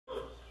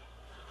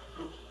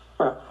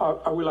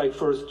I would like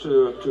first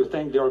to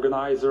thank the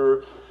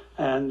organizer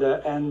and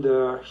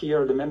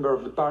here the member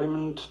of the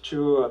parliament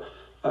to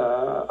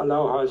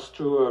allow us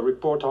to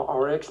report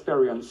our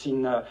experience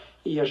in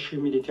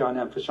EHU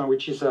Mediterranean Fusion,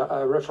 which is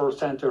a referral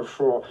center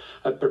for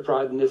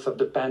preparedness of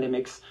the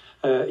pandemics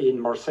in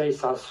Marseille,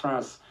 South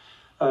France.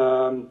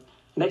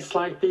 Next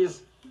slide,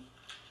 please.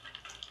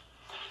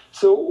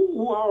 So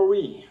who are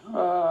we?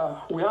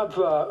 We have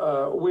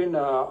won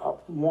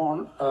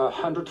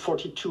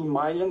 142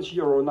 million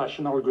euro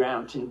national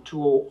grant in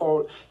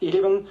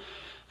 2011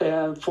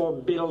 for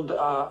build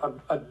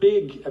a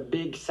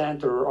big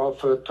center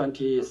of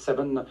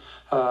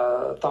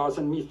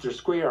 27,000 meters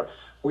square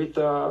with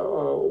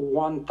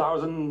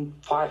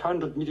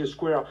 1,500 meters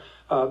square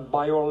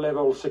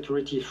bio-level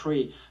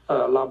security-free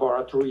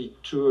laboratory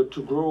to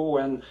grow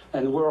and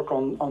work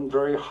on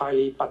very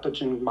highly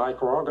pathogenic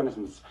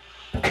microorganisms.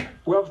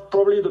 We have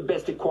probably the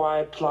best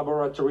equipped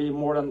laboratory.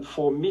 More than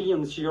 4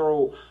 million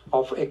euros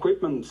of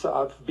equipment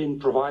have been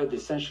provided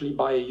essentially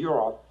by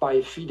Europe,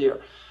 by FIDER.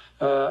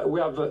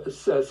 We have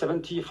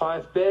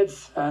 75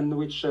 beds, and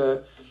which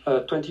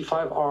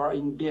 25 are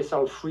in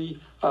BSL-free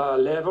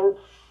level,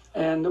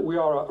 and we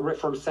are a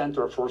referral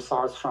center for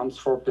South France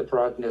for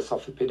preparedness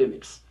of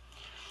epidemics.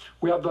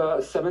 We have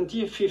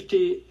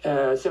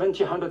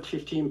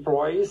 150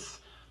 employees,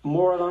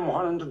 more than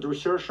 100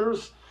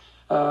 researchers,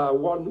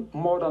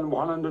 more than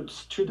 100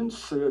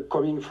 students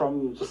coming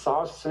from the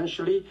south,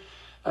 essentially.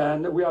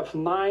 And we have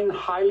 9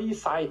 highly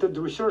cited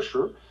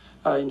researchers.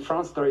 In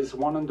France, there is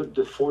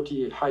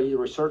 140 highly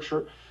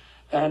researchers.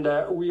 And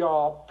we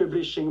are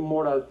publishing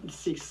more than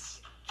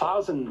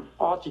 6,000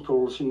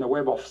 articles in the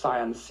Web of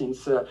Science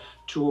since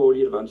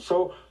 2011.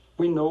 So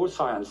we know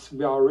science.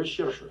 We are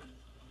researchers.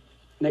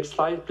 Next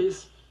slide,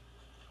 please.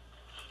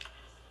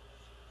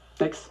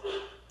 Next.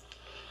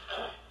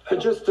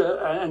 Just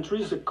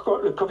introduce the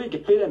COVID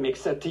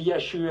epidemics at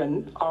EHU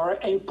and our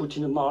input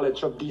in the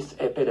knowledge of this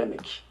epidemic.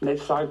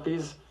 Next slide,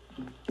 please.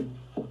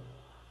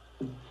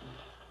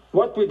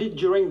 What we did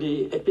during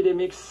the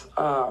epidemics,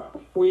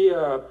 we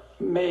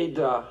made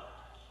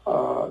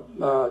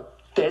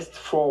tests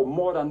for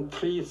more than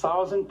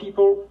 3,000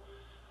 people.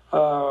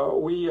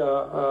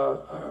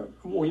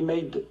 We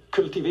made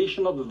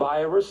cultivation of the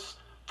virus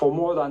for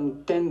more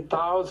than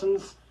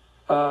 10,000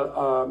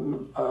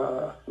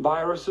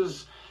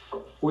 viruses.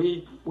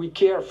 We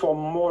care for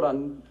more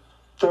than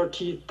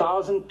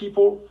 30,000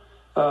 people,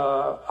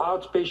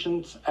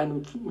 outpatients,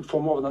 and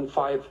for more than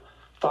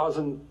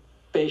 5,000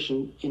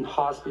 patients in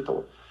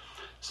hospital.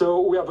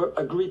 So we have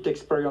a great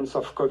experience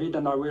of COVID,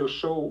 and I will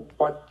show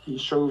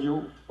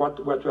you what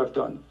we have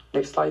done.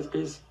 Next slide,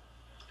 please.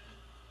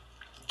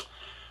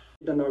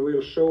 And I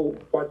will show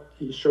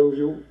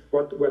you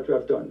what we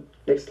have done.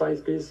 Next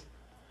slide, please.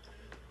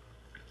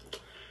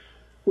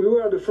 We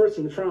were the first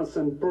in France,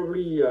 and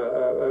probably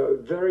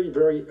very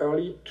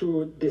early,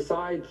 to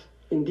decide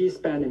in this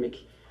pandemic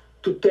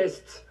to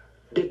test,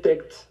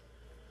 detect,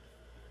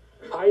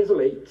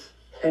 isolate,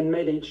 and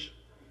manage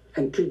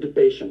and treat the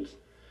patients.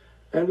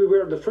 And we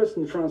were the first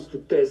in France to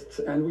test,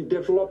 and we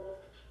developed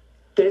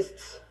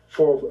tests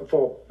for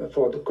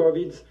the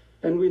COVID,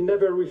 and we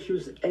never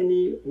refused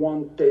any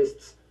one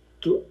test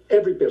to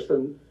every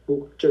person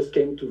who just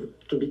came to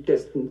be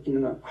tested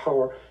in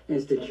our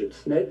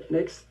institutes.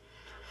 Next.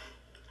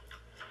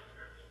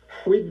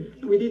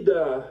 We did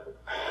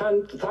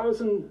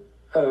 1,000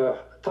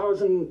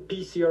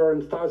 PCR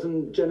and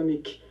 1,000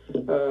 genomic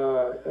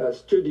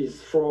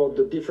studies for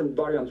the different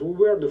variants. We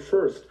were the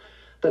first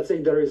that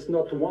say there is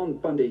not one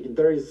pandemic,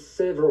 there is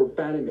several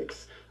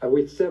pandemics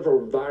with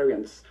several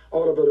variants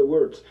all over the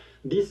world.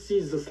 This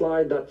is a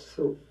slide that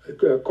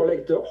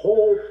collects the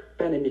whole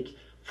pandemic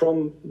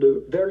from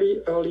the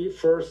very early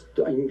first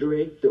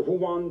ingredient, the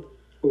Wuhan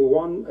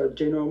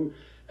genome,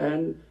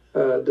 and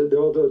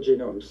the other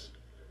genomes.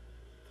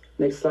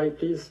 Next slide,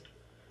 please.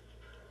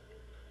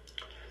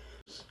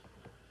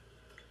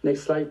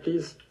 Next slide,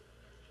 please.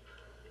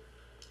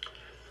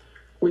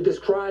 We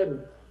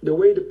describe the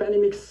way the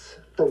pandemics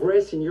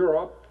progress in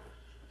Europe,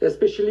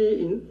 especially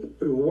in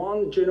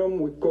one genome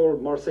we call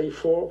Marseille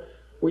 4,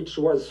 which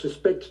was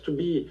suspected to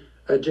be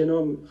a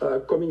genome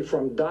coming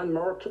from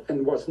Denmark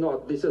and was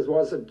not. This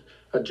was a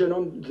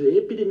genome, the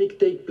epidemic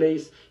take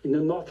place in the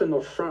northern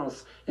of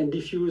France and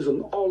diffused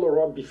on all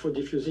Europe before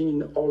diffusing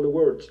in all the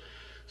world.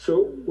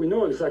 So we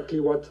know exactly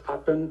what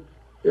happened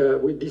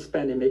with this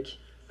pandemic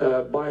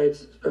by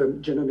its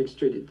genomic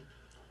study.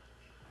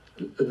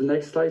 The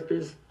next slide,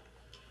 please.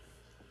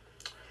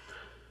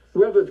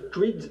 We have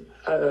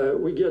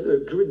we get a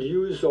good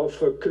use of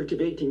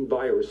cultivating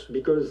virus,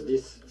 because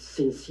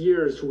since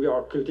years we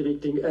are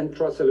cultivating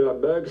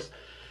intracellular bugs,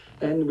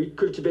 and we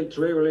cultivate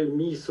regularly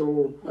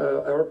measles,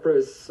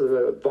 herpes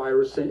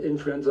virus,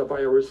 influenza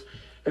virus,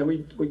 and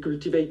we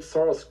cultivate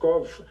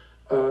SARS-CoV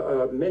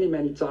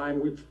many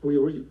times. We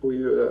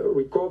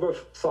recover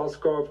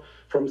SARS-CoV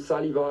from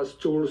saliva,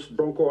 stools,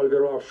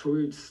 bronchoalveolar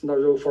fluids,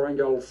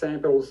 nasopharyngeal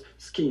samples,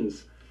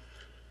 skins.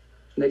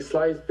 Next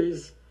slide,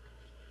 please.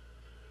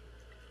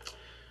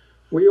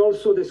 We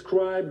also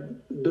describe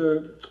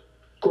the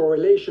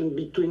correlation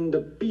between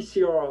the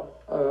PCR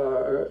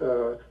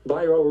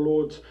viral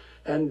loads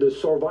and the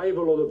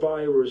survival of the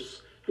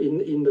virus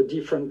in the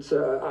different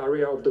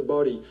area of the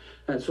body.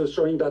 And so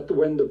showing that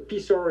when the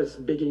PCR is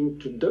beginning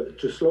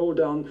to slow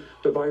down,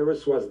 the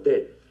virus was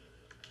dead.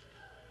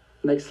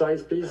 Next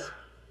slide, please.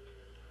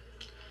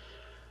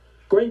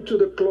 Going to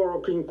the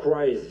chloroquine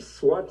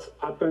crisis, what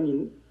happened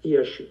in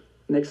EHU?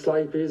 Next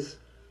slide, please.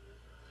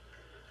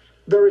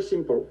 Very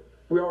simple.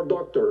 We are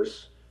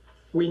doctors.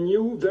 We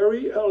knew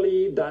very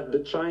early that the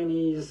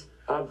Chinese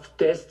have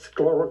tested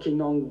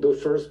chloroquine on the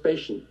first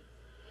patient.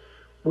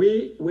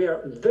 We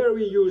were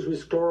very used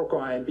with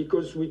chloroquine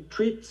because we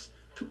treat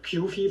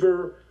Q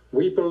fever,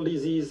 Whipple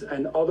disease,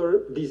 and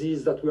other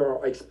diseases that we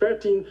are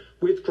expert in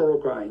with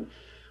chloroquine.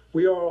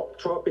 We are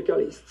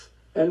tropicalists.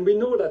 And we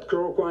know that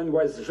chloroquine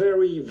was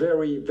very,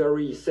 very,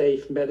 very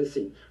safe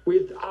medicine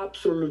with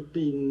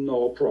absolutely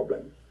no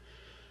problem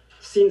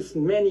since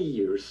many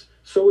years.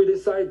 So we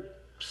decided,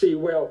 see,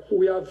 well,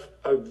 we have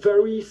a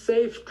very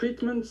safe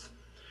treatment.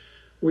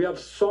 We have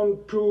some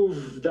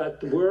proof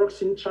that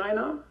works in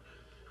China.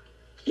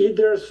 Is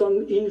there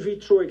some in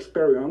vitro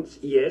experiments?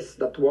 Yes,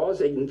 that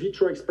was in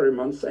vitro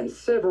experiments and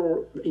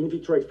several in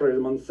vitro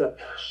experiments that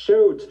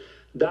showed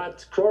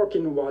that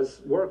chloroquine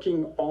was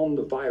working on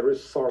the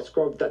virus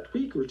SARS-CoV that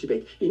we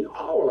cultivate in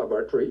our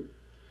laboratory.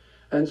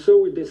 And so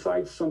we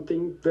decide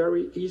something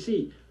very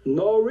easy.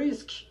 No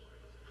risk,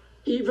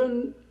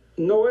 even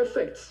no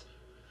effects.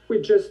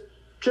 We just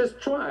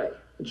try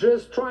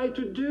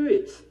to do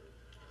it.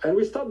 And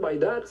we start by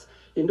that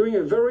in doing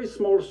a very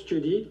small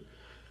study.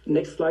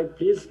 Next slide,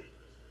 please.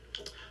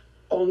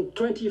 On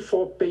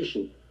 24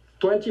 patients.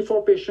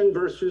 24 patients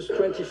versus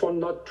 24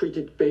 not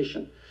treated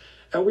patients.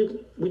 And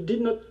we did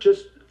not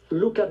just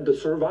look at the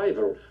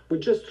survival. We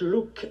just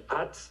look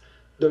at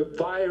the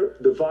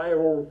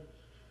viral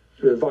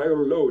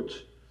load.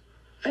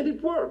 And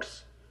it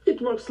works.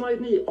 It works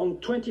slightly. On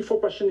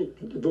 24 patients,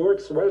 it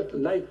works well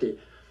slightly.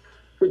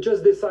 We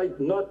just decide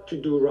not to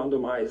do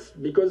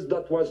randomized because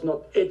that was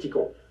not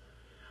ethical.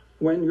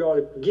 When you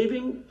are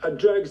giving a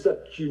drugs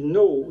that you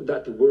know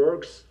that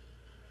works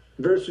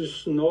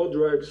versus no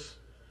drugs,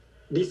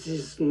 this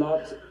is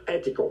not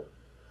ethical.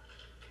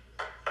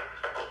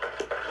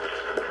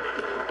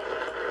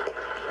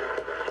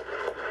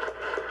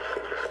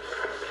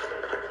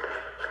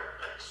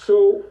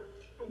 So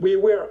we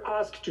were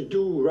asked to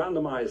do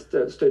randomized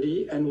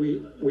study, and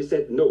we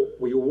said, no,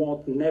 we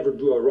won't never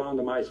do a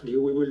randomized study.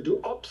 We will do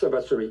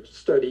observatory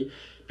study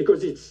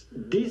because it's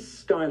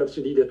this kind of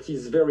study that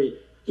is very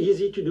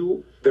easy to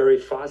do, very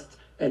fast,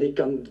 and it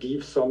can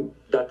give some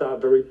data,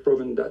 very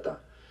proven data.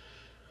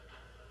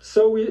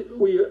 So we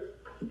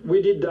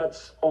did that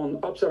on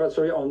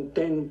observatory on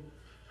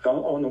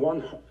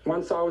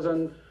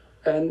 1,000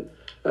 and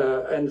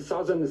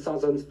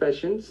thousands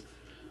patients.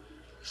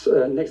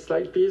 So, next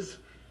slide, please.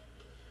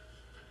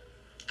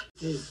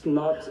 This is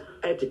not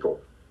ethical.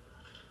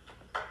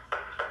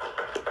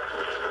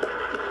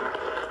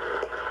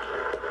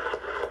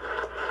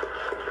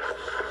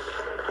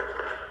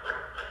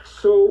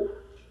 So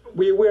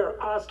we were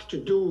asked to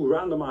do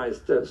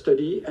randomized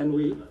study, and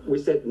we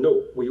said,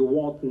 no, we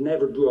won't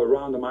never do a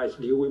randomized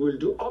study. We will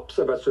do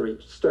observatory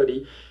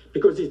study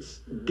because it's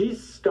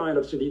this kind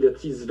of study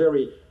that is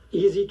very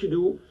easy to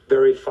do,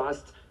 very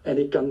fast, and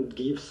it can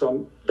give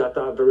some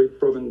data, very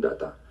proven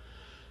data.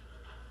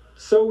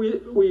 So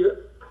we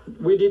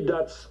did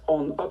that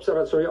on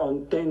observatory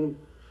on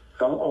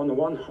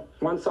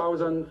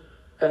 1,000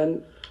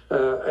 and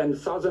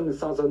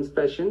thousands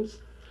patients.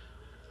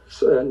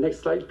 So,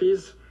 next slide,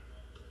 please.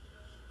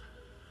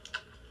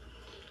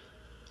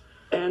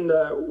 And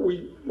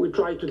we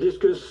try to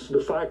discuss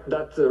the fact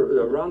that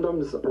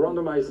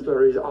randomized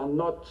studies are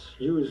not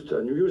used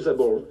and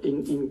usable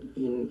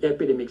in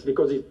epidemics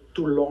because it's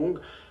too long,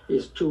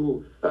 it's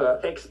too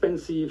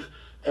expensive,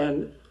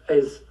 and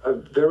is a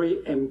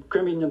very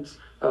inconvenient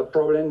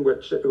problem,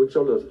 which is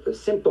called a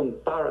symptom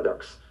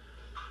paradox.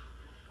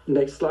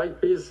 Next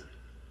slide, please.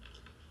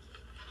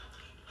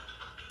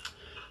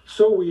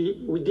 So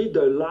we did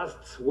the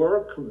last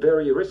work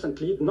very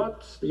recently,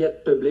 not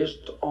yet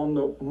published,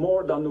 on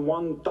more than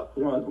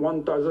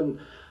 1,000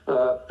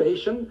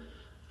 patients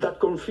that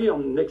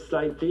confirm, next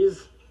slide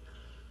please,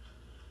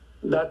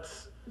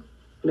 next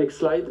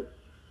slide,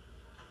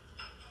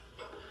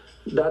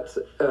 that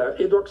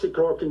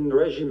hydroxychloroquine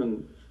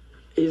regimen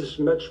is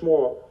much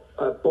more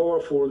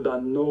powerful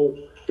than no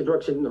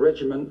hydroxychloroquine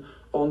regimen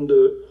on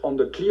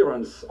the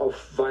clearance of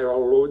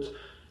viral loads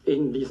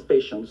in these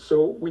patients.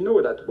 So we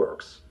know that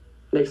works.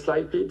 Next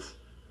slide, please.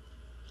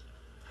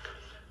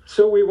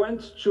 So we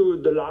went to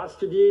the last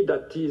study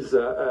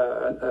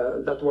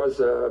that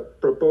was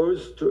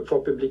proposed for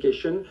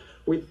publication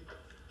with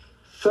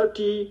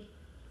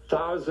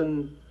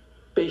 30,000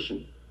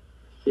 patients.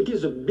 It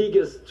is the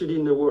biggest study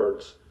in the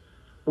world.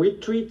 We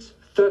treat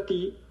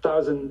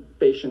 30,000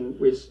 patients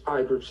with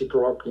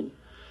hydroxychloroquine,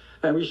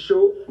 and we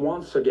show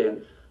once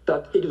again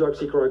that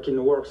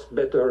hydroxychloroquine works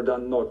better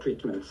than no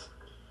treatments.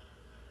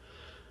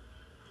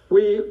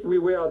 We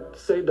were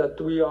say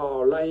that we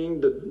are lying,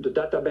 the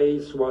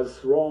database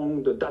was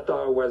wrong, the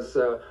data was,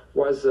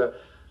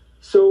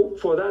 so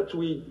for that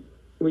we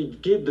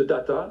give the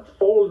data,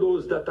 all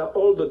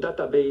the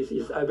database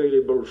is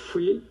available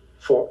free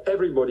for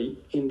everybody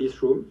in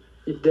this room.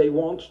 If they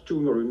want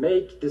to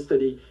remake the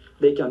study,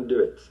 they can do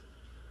it.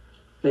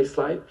 Next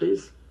slide,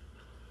 please.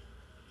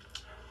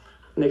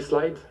 Next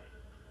slide.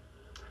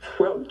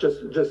 Well,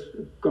 just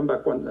come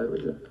back one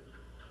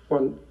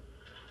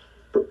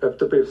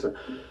after previous.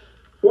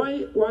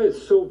 Why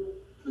is so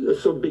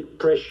big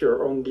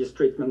pressure on this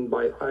treatment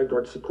by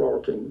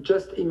hydroxychloroquine?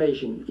 Just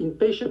imagine, in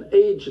patients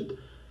aged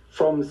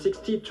from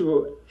 60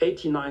 to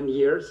 89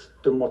 years,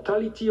 the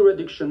mortality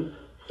reduction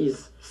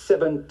is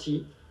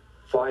 75%.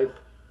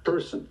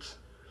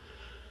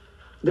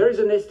 There is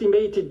an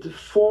estimated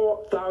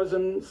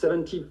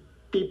 4,070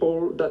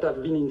 people that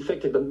have been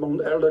infected among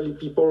elderly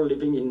people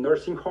living in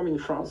nursing home in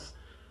France,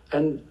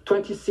 and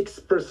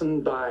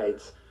 26%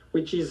 died,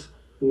 which is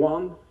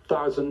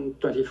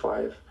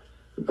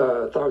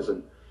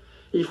 1,025,000.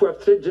 If we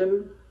have treated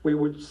them, we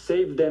would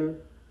save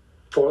them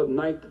for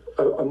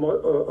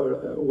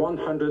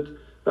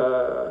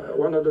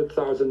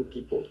 100,000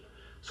 people.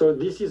 So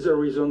this is the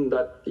reason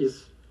that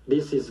this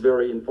is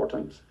very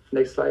important.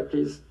 Next slide,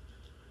 please.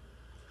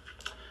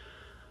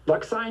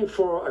 Vaccines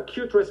for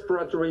acute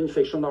respiratory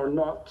infection are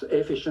not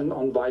efficient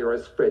on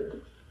virus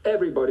spread.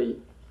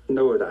 Everybody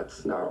knows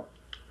that now.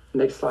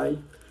 Next slide.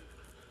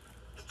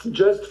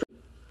 Just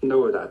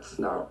know that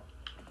now.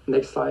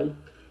 Next slide.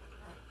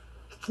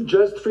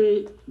 Just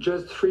three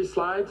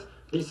slides.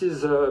 This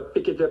is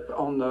picked up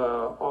on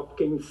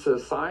Hopkins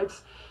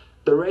sites.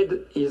 The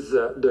red is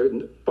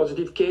the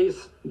positive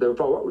case, the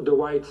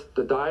white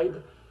the died,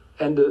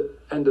 and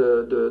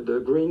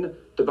the green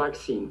the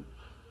vaccine.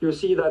 You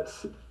see that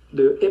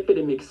the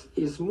epidemics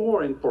is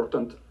more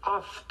important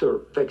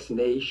after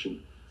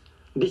vaccination.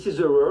 This is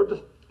the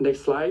world.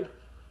 Next slide.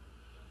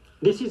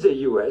 This is the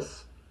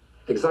US,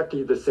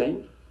 exactly the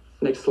same.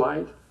 Next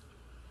slide.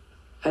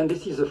 And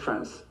this is the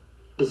France.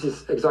 This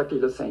is exactly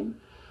the same.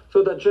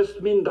 So that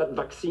just means that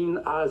vaccine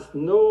has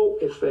no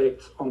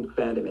effect on the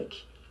pandemic.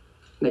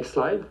 Next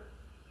slide.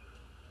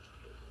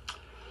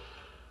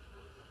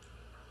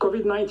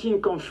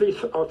 COVID-19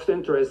 conflict of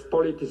interest,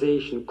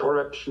 politicization,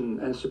 corruption,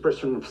 and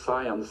suppression of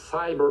science,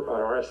 cyber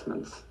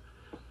harassment.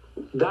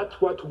 That's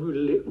what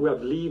we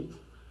have lived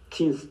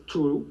since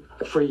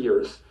 2-3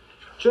 years.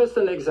 Just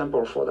an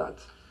example for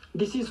that.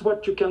 This is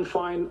what you can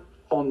find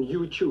on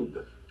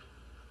YouTube.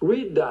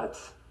 Read that.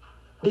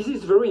 This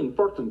is very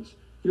important.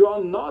 You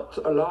are not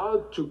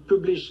allowed to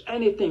publish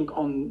anything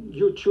on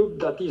YouTube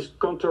that is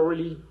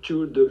contrary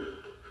to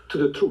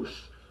the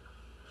truth.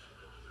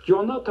 You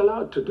are not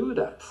allowed to do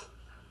that.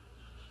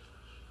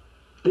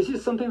 This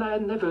is something I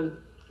had never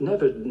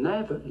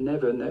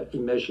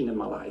imagined in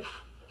my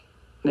life.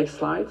 Next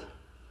slide.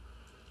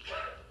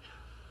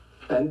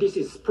 And this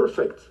is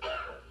perfect.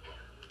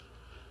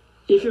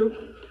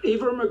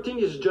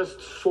 Ivermectin is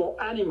just for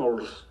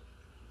animals.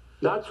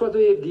 That's what the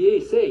FDA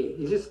say.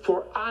 This is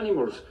for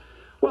animals.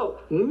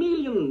 Well,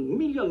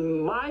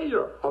 million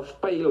miles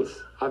of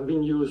pills have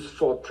been used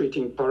for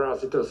treating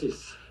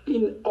parasitosis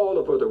in all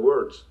over the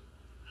world.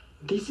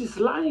 This is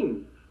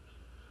lying.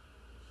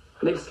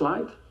 Next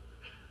slide.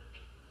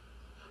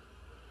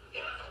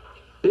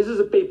 This is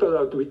a paper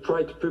that we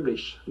try to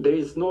publish. There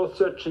is no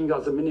such thing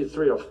as a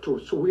Ministry of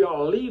Truth. So we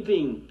are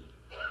living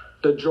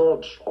the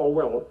George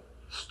Orwell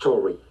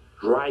story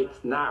right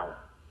now.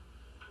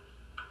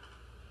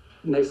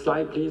 Next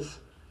slide, please.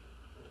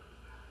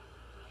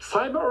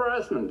 Cyber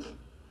harassment.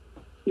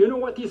 You know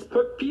what is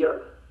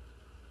PubPeer?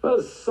 Well,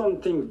 it's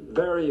something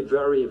very,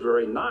 very,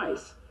 very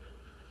nice.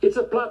 It's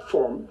a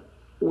platform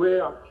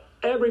where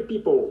every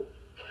people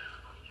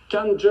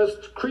can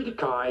just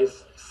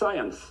criticize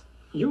science.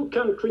 You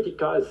can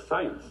criticize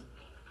science.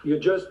 You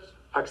just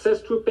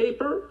access to a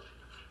paper,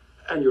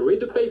 and you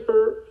read the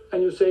paper,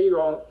 and you say you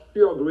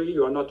agree,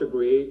 you are not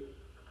agree.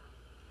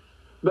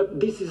 But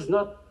this is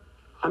not,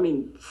 I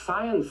mean,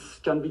 science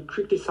can be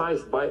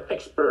criticized by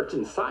experts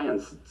in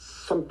science,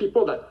 some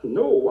people that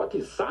know what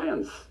is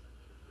science.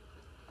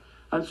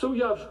 And so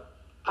you have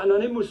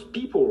anonymous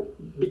people,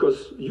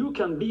 because you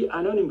can be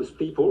anonymous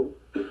people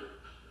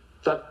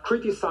that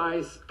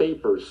criticize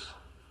papers.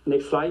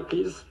 Next slide,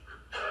 please.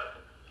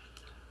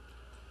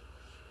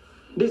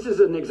 This is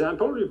an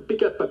example. You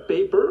pick up a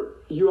paper,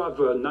 you have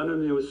an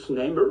anonymous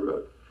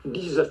number.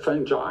 This is a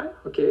fungi,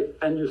 okay,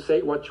 and you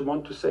say what you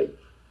want to say.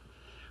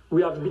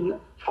 We have been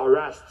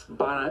harassed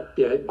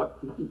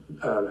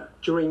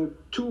during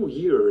 2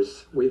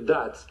 years with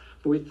that,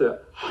 with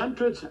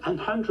hundreds and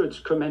hundreds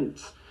of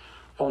comments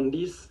on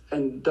this,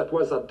 and that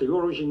was at the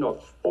origin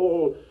of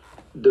all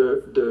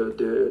the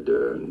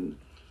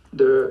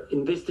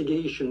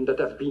investigation that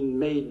have been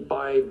made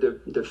by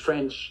the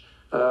French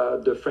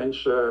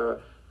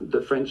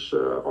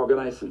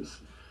organizations.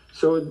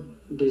 So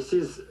this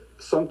is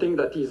something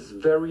that is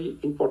very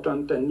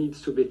important and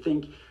needs to be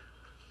think.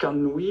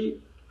 Can we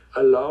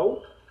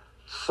allow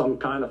some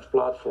kind of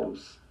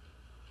platforms?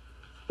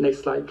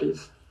 Next slide,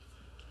 please.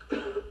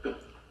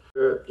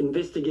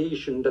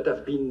 investigation that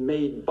have been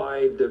made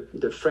by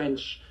the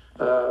French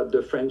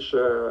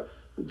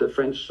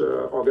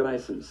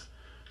organisms.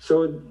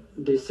 So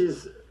this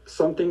is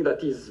something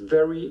that is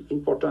very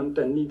important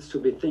and needs to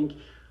be think.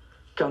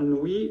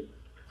 Can we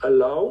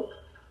allow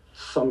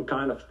some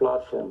kind of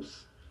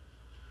platforms?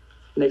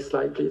 Next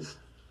slide, please.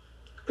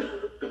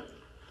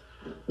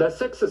 The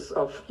success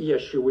of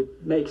ESU, which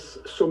makes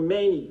so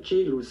many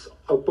JLUs,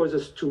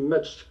 opposes too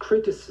much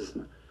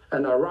criticism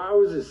and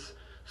arouses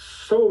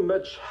so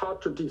much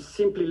hatred, is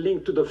simply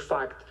linked to the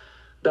fact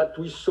that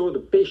we saw the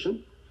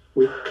patient,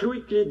 we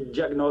quickly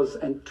diagnose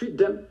and treat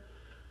them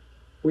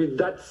with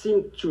that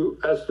seemed to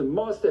us the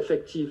most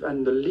effective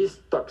and the least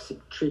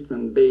toxic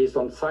treatment based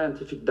on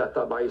scientific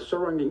data by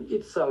surrounding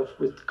itself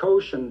with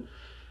caution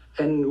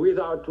and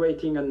without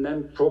waiting an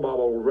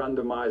improbable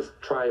randomized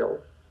trial.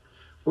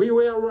 We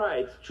were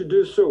right to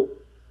do so,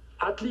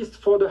 at least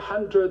for the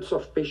hundreds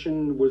of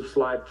patients whose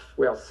lives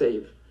were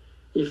saved.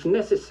 If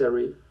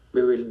necessary,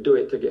 we will do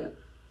it again.